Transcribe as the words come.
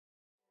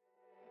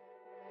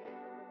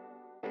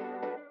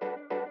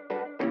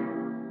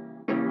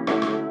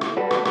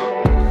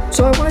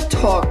So I want to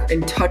talk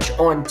and touch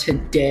on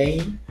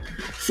today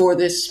for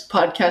this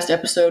podcast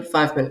episode,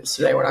 5 minutes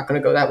today. We're not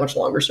going to go that much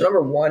longer. So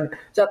number one,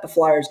 it's at the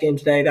Flyers game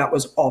today. That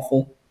was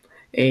awful.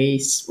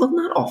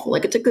 Not awful,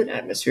 like it's a good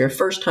atmosphere.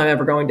 First time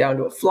ever going down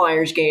to a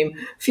Flyers game.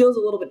 Feels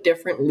a little bit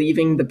different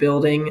leaving the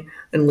building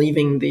and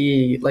leaving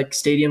the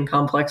stadium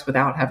complex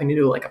without having to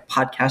do a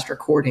podcast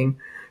recording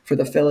for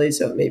the Phillies.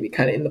 So maybe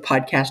kind of in the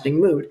podcasting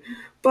mood.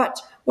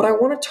 But what I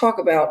want to talk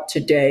about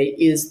today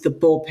is the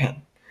bullpen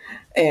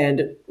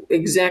and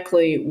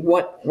exactly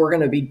what we're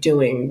going to be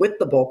doing with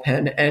the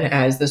bullpen. And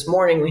as this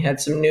morning we had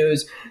some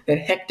news that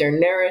Hector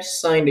Neris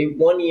signed a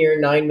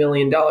 1-year, $9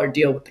 million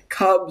deal with the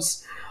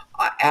Cubs.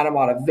 Adam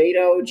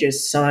Ottavino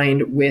just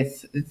signed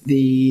with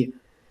the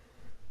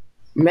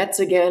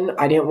Mets again.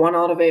 I didn't want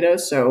Ottavino,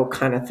 so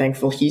kind of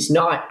thankful he's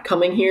not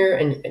coming here.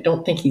 And I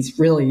don't think he's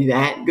really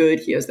that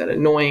good. He has that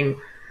annoying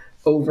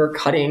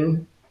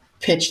overcutting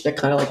pitch that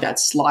kind of that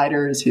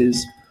slider is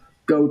his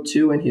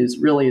go-to and his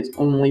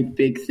only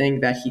big thing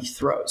that he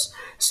throws.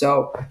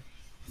 So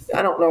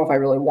I don't know if I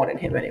really wanted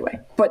him anyway.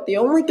 But the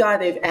only guy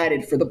they've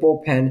added for the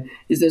bullpen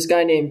is this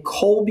guy named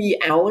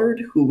Colby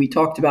Allard, who we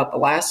talked about the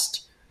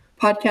last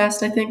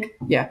podcast, I think.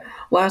 Yeah,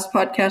 last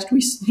podcast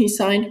he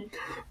signed.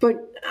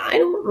 But I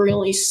don't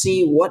really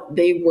see what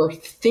they were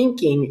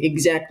thinking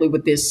exactly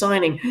with this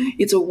signing.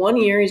 It's a 1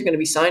 year. He's going to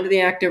be signed to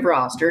the active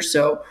roster,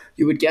 so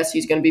you would guess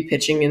he's going to be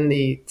pitching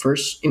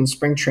in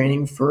spring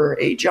training for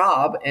a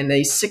job. And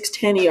a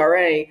 6.10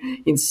 ERA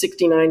in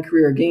 69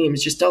 career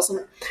games just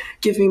doesn't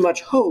give me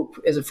much hope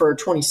for a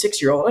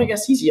 26-year-old. I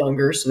guess he's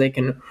younger, so they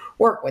can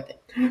work with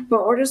it.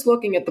 But we're just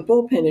looking at the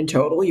bullpen in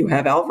total. You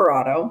have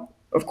Alvarado,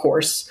 of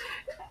course.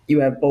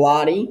 You have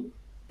Bellotti.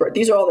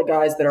 These are all the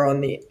guys that are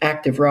on the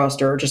active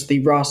roster, or just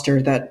the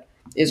roster that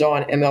is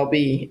on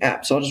MLB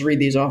app. So I'll just read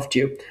these off to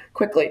you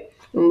quickly.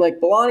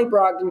 Bellotti,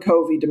 Brogdon,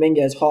 Covey,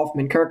 Dominguez,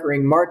 Hoffman,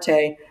 Kerkering,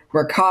 Marte,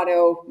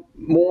 Mercado,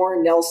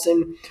 Moore,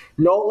 Nelson,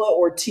 Nola,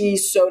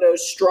 Ortiz, Soto,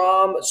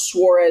 Strahm,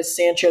 Suarez,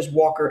 Sanchez,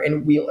 Walker,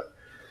 and Wheeler.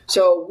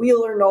 So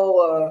Wheeler,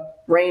 Nola,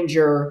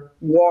 Ranger,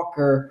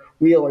 Walker,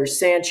 Wheeler,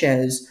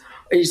 Sanchez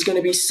is going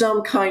to be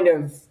some kind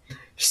of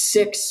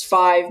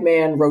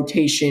 6-5-man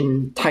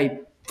rotation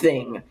type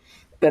thing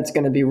that's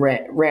going to be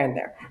ran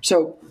there.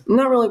 So I'm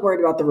not really worried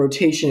about the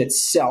rotation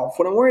itself.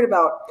 What I'm worried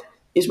about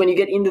is when you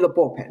get into the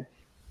bullpen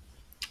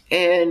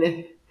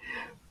and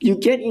you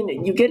get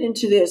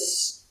into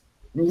this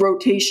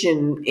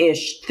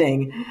rotation-ish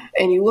thing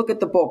and you look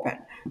at the bullpen.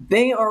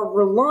 They are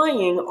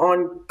relying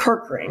on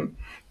Kerkering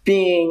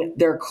being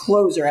their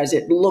closer, as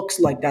it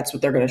looks like that's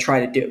what they're going to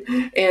try to do.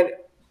 And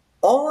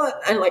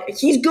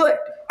he's good.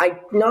 I'm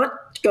not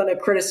going to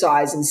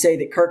criticize and say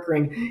that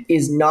Kerkering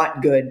is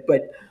not good,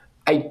 but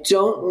I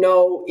don't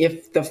know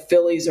if the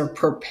Phillies are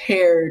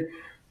prepared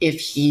if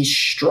he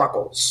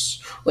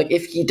struggles.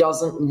 If he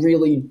doesn't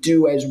really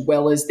do as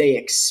well as they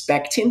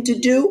expect him to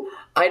do,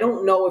 I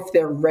don't know if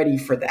they're ready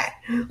for that.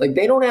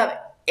 They don't have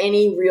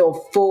any real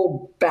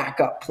full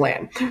backup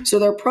plan. So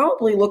they're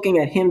probably looking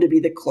at him to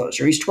be the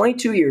closer. He's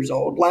 22 years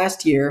old.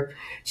 Last year,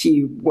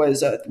 he went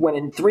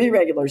in 3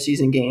 regular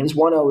season games,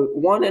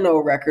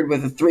 1-0 record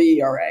with a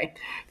 3 ERA.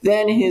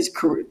 Then his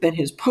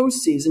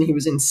postseason, he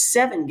was in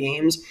 7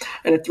 games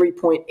and a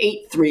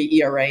 3.83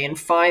 ERA in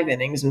 5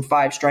 innings and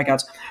 5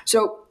 strikeouts.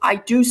 So I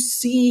do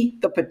see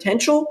the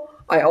potential.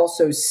 I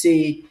also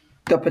see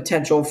the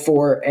potential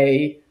for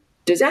a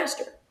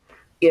disaster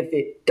if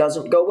it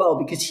doesn't go well,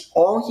 because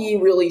all he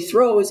really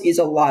throws is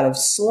a lot of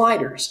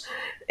sliders.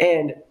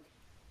 And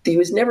he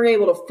was never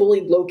able to fully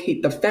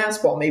locate the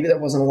fastball. Maybe there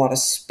wasn't a lot of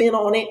spin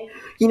on it.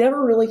 He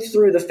never really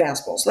threw the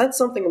fastball. So that's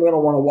something I'm going to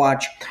want to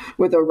watch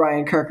with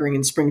Ryan Kerkering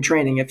in spring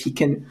training, if he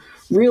can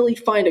really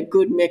find a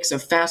good mix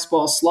of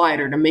fastball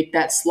slider to make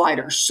that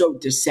slider so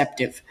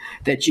deceptive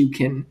that you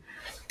can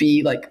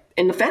be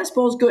and the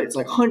fastball is good. It's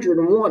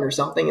 101 or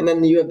something, and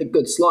then you have the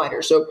good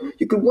slider. So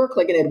you could work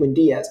like an Edwin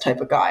Diaz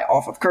type of guy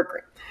off of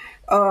Kerkering.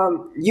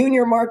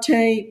 Junior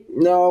Marte,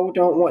 no,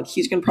 don't want.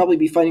 He's going to probably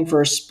be fighting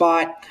for a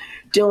spot.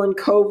 Dylan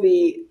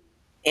Covey,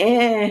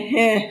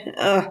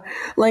 the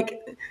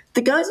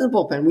guys in the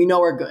bullpen we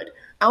know are good.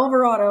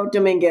 Alvarado,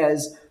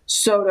 Dominguez,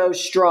 Soto,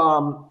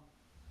 Strahm.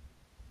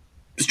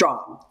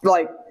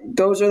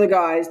 Those are the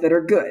guys that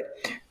are good.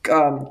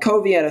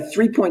 Covey had a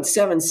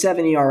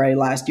 3.77 ERA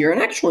last year,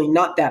 and actually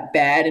not that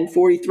bad in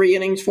 43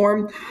 innings for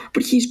him,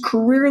 but he's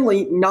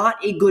careerly not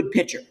a good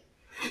pitcher.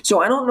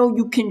 So I don't know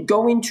you can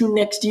go into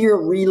next year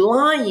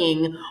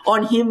relying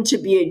on him to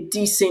be a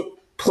decent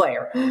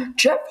player.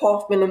 Jeff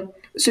Hoffman,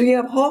 so you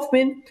have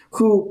Hoffman,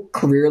 who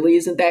careerly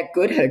isn't that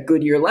good, had a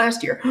good year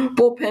last year.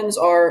 Bullpens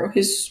are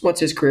what's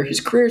his career?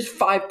 His career is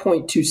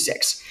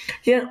 5.26.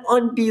 He had an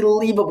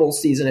unbelievable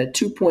season at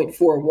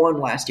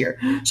 2.41 last year.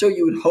 So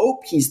you would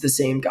hope he's the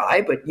same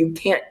guy, but you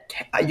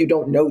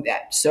don't know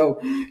that.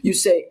 So you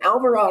say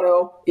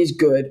Alvarado is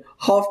good,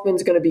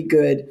 Hoffman's going to be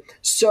good,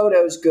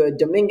 Soto's good,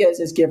 Dominguez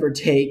is give or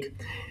take,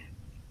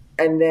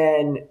 and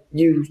then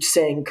you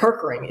saying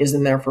Kerkering is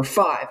in there for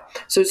 5.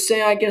 So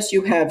say I guess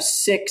you have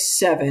 6,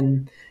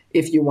 7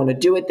 if you want to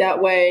do it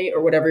that way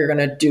or whatever you're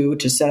going to do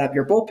to set up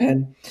your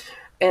bullpen.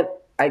 And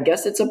I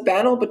guess it's a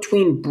battle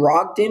between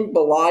Brogdon,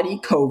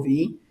 Bilotti,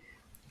 Covey,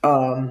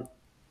 the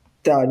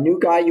new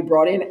guy you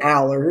brought in,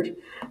 Allard,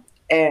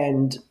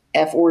 and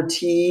F.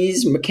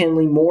 Ortiz,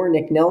 McKinley Moore,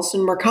 Nick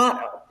Nelson,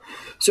 Mercado.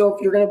 So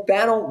if you're going to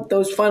battle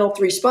those final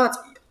 3 spots,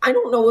 I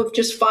don't know if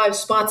just 5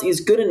 spots is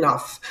good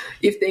enough.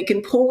 If they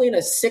can pull in a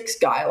 6th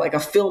guy like a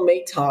Phil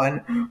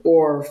Maton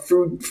or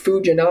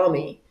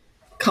Fujinami,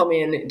 come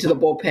in to the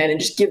bullpen and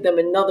just give them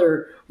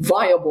another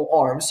viable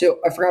arm. So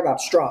I forgot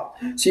about Strom.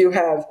 So you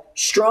have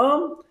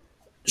Strom,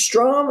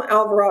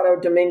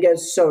 Alvarado,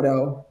 Dominguez,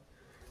 Soto,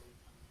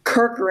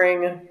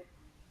 Kirkering,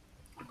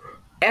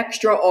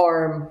 extra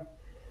arm,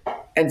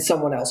 and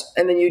someone else.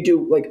 And then you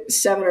do like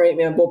 7 or 8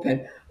 man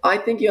bullpen. I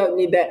think you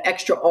need that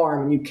extra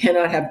arm, and you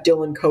cannot have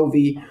Dylan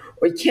Covey,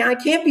 or I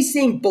can't be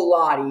seeing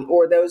Bilotti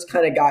or those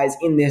kind of guys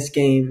in this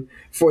game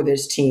for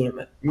this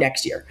team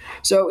next year.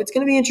 So it's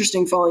going to be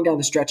interesting falling down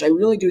the stretch. I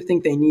really do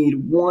think they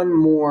need one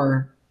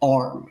more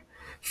arm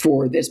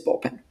for this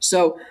bullpen.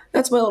 So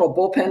that's my little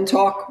bullpen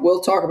talk.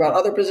 We'll talk about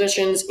other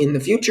positions in the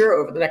future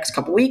over the next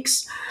couple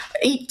weeks.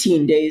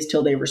 18 days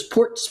till they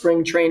report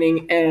spring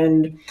training,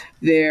 and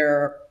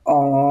there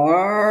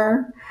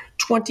are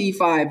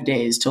 25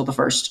 days till the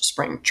first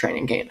spring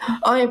training game.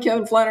 I am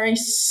Kevin Flannery,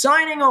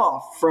 signing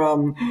off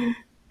from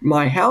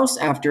my house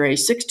after a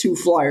 6-2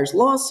 Flyers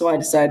loss, so I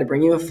decided to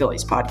bring you a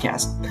Phillies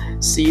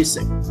podcast. See you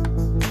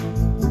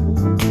soon.